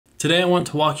Today I want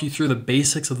to walk you through the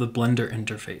basics of the Blender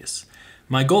interface.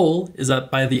 My goal is that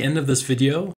by the end of this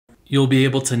video, you'll be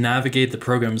able to navigate the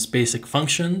program's basic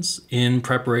functions in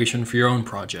preparation for your own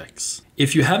projects.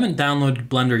 If you haven't downloaded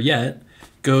Blender yet,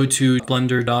 go to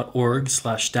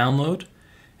blender.org/download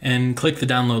and click the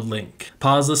download link.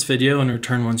 Pause this video and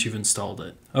return once you've installed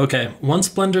it. Okay, once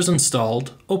Blender's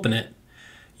installed, open it.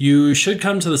 You should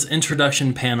come to this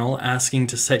introduction panel asking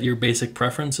to set your basic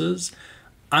preferences.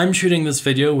 I'm shooting this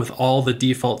video with all the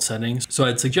default settings, so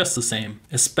I'd suggest the same,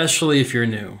 especially if you're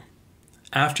new.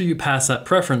 After you pass that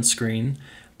preference screen,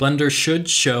 Blender should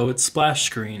show its splash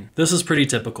screen. This is pretty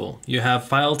typical. You have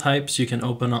file types you can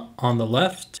open on the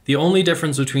left. The only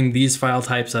difference between these file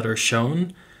types that are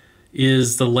shown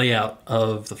is the layout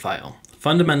of the file.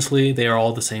 Fundamentally, they are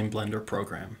all the same Blender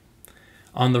program.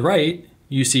 On the right,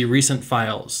 you see recent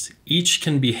files. Each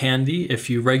can be handy if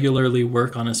you regularly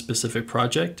work on a specific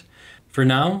project. For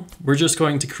now, we're just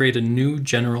going to create a new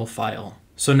general file.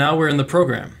 So now we're in the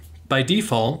program. By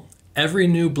default, every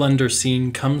new Blender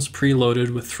scene comes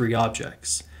preloaded with 3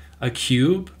 objects: a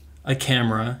cube, a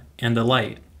camera, and a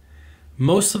light.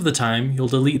 Most of the time, you'll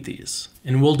delete these,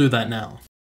 and we'll do that now.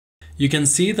 You can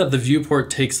see that the viewport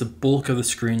takes the bulk of the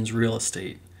screen's real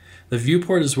estate. The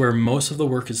viewport is where most of the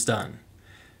work is done.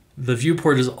 The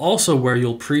viewport is also where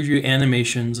you'll preview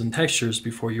animations and textures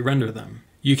before you render them.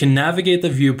 You can navigate the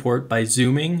viewport by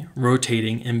zooming,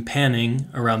 rotating, and panning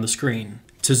around the screen.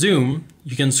 To zoom,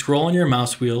 you can scroll on your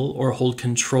mouse wheel or hold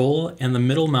Control and the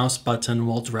middle mouse button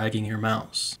while dragging your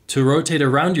mouse. To rotate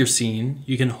around your scene,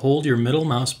 you can hold your middle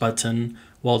mouse button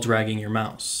while dragging your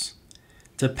mouse.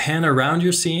 To pan around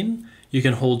your scene, you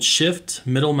can hold Shift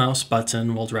middle mouse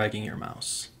button while dragging your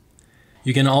mouse.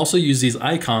 You can also use these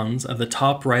icons at the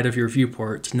top right of your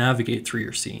viewport to navigate through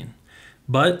your scene,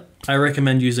 but I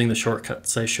recommend using the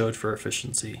shortcuts I showed for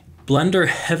efficiency. Blender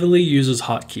heavily uses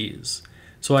hotkeys,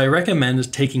 so I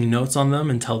recommend taking notes on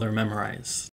them until they're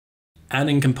memorized.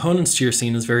 Adding components to your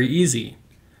scene is very easy.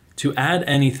 To add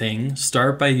anything,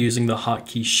 start by using the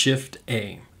hotkey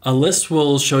Shift-A. A list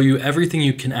will show you everything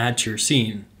you can add to your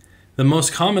scene. The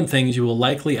most common things you will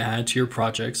likely add to your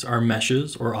projects are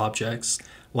meshes or objects,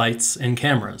 lights, and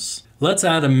cameras. Let's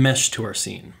add a mesh to our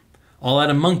scene. I'll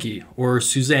add a monkey, or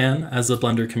Suzanne as the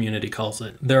Blender community calls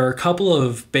it. There are a couple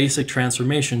of basic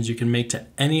transformations you can make to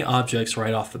any objects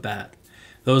right off the bat.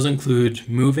 Those include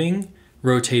moving,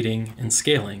 rotating, and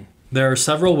scaling. There are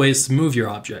several ways to move your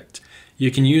object.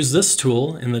 You can use this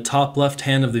tool in the top left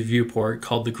hand of the viewport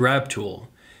called the grab tool.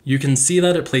 You can see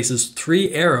that it places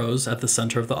 3 arrows at the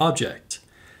center of the object.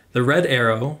 The red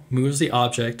arrow moves the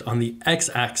object on the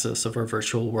x-axis of our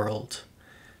virtual world.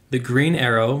 The green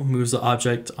arrow moves the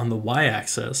object on the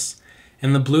y-axis,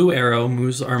 and the blue arrow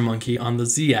moves our monkey on the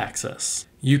z-axis.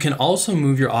 You can also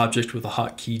move your object with the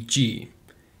hotkey G.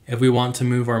 If we want to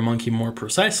move our monkey more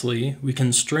precisely, we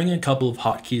can string a couple of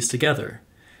hotkeys together.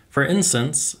 For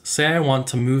instance, say I want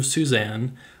to move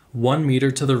Suzanne 1 meter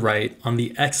to the right on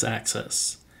the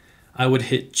x-axis. I would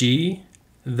hit G,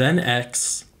 then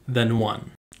X, then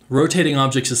 1. Rotating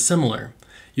objects is similar.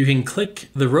 You can click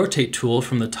the rotate tool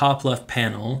from the top left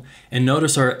panel and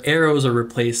notice our arrows are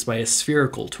replaced by a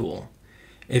spherical tool.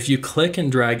 If you click and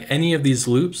drag any of these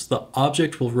loops, the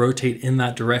object will rotate in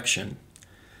that direction.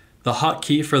 The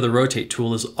hotkey for the rotate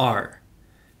tool is R.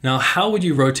 Now, how would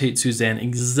you rotate Suzanne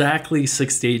exactly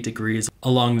 68 degrees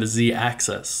along the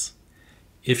z-axis?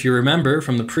 If you remember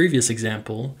from the previous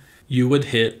example, you would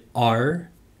hit R,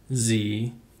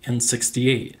 Z, and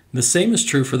 68. The same is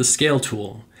true for the scale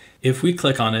tool. If we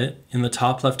click on it in the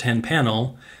top left-hand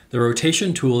panel, the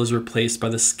rotation tool is replaced by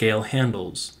the scale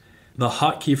handles. The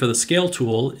hotkey for the scale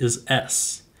tool is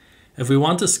S. If we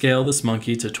want to scale this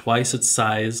monkey to twice its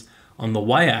size on the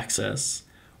y-axis,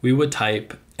 we would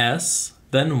type S,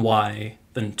 then Y,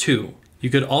 then 2.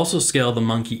 You could also scale the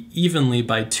monkey evenly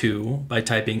by 2 by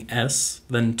typing S,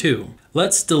 then 2.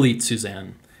 Let's delete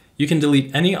Suzanne. You can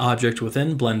delete any object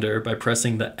within Blender by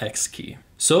pressing the X key.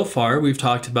 So far, we've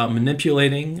talked about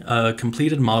manipulating a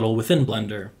completed model within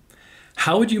Blender.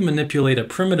 How would you manipulate a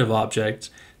primitive object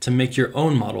to make your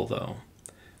own model though?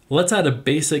 Let's add a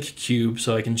basic cube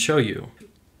so I can show you.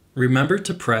 Remember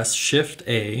to press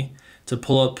Shift-A to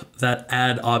pull up that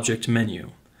Add Object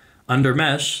menu. Under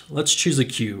Mesh, let's choose a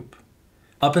cube.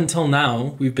 Up until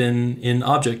now, we've been in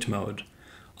object mode.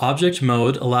 Object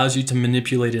mode allows you to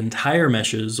manipulate entire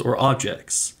meshes or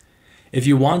objects. If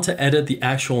you want to edit the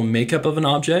actual makeup of an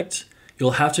object,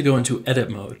 you'll have to go into edit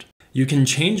mode. You can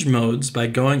change modes by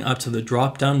going up to the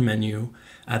drop-down menu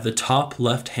at the top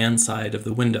left-hand side of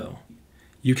the window.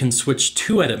 You can switch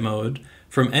to edit mode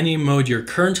from any mode you're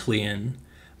currently in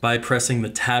by pressing the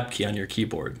Tab key on your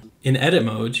keyboard. In edit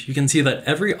mode, you can see that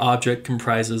every object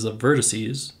comprises of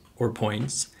vertices, or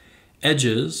points,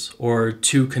 edges, or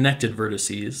 2 connected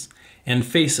vertices, and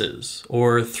faces,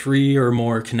 or 3 or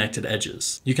more connected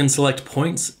edges. You can select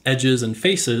points, edges, and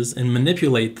faces and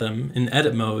manipulate them in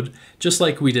edit mode just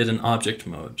like we did in object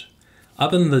mode.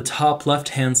 Up in the top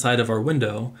left-hand side of our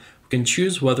window, we can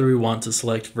choose whether we want to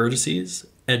select vertices,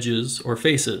 edges, or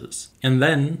faces, and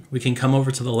then we can come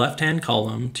over to the left-hand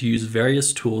column to use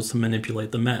various tools to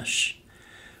manipulate the mesh.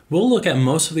 We'll look at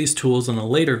most of these tools in a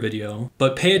later video,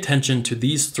 but pay attention to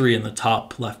these 3 in the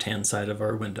top left-hand side of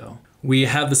our window. We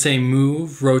have the same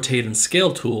move, rotate, and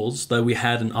scale tools that we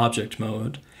had in object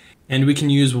mode, and we can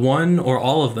use one or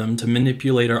all of them to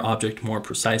manipulate our object more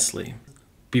precisely.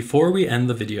 Before we end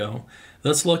the video,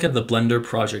 let's look at the Blender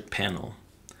project panel.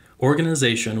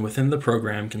 Organization within the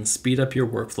program can speed up your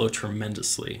workflow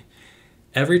tremendously.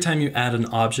 Every time you add an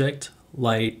object,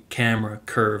 light, camera,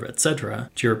 curve,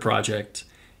 etc. to your project,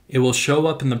 it will show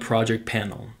up in the project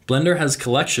panel. Blender has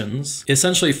collections,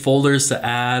 essentially folders to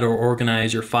add or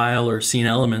organize your file or scene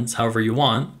elements however you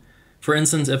want. For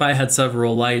instance, if I had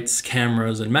several lights,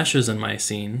 cameras, and meshes in my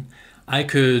scene, I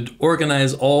could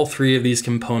organize all 3 of these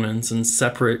components in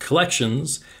separate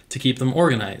collections to keep them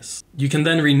organized. You can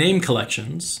then rename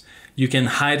collections. You can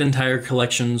hide entire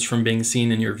collections from being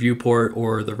seen in your viewport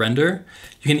or the render.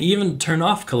 You can even turn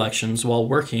off collections while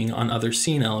working on other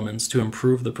scene elements to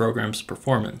improve the program's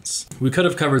performance. We could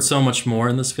have covered so much more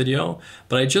in this video,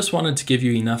 but I just wanted to give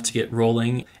you enough to get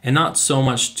rolling and not so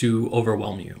much to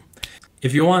overwhelm you.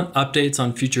 If you want updates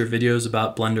on future videos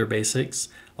about Blender basics,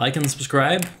 like and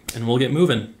subscribe, and we'll get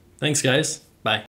moving. Thanks guys, bye.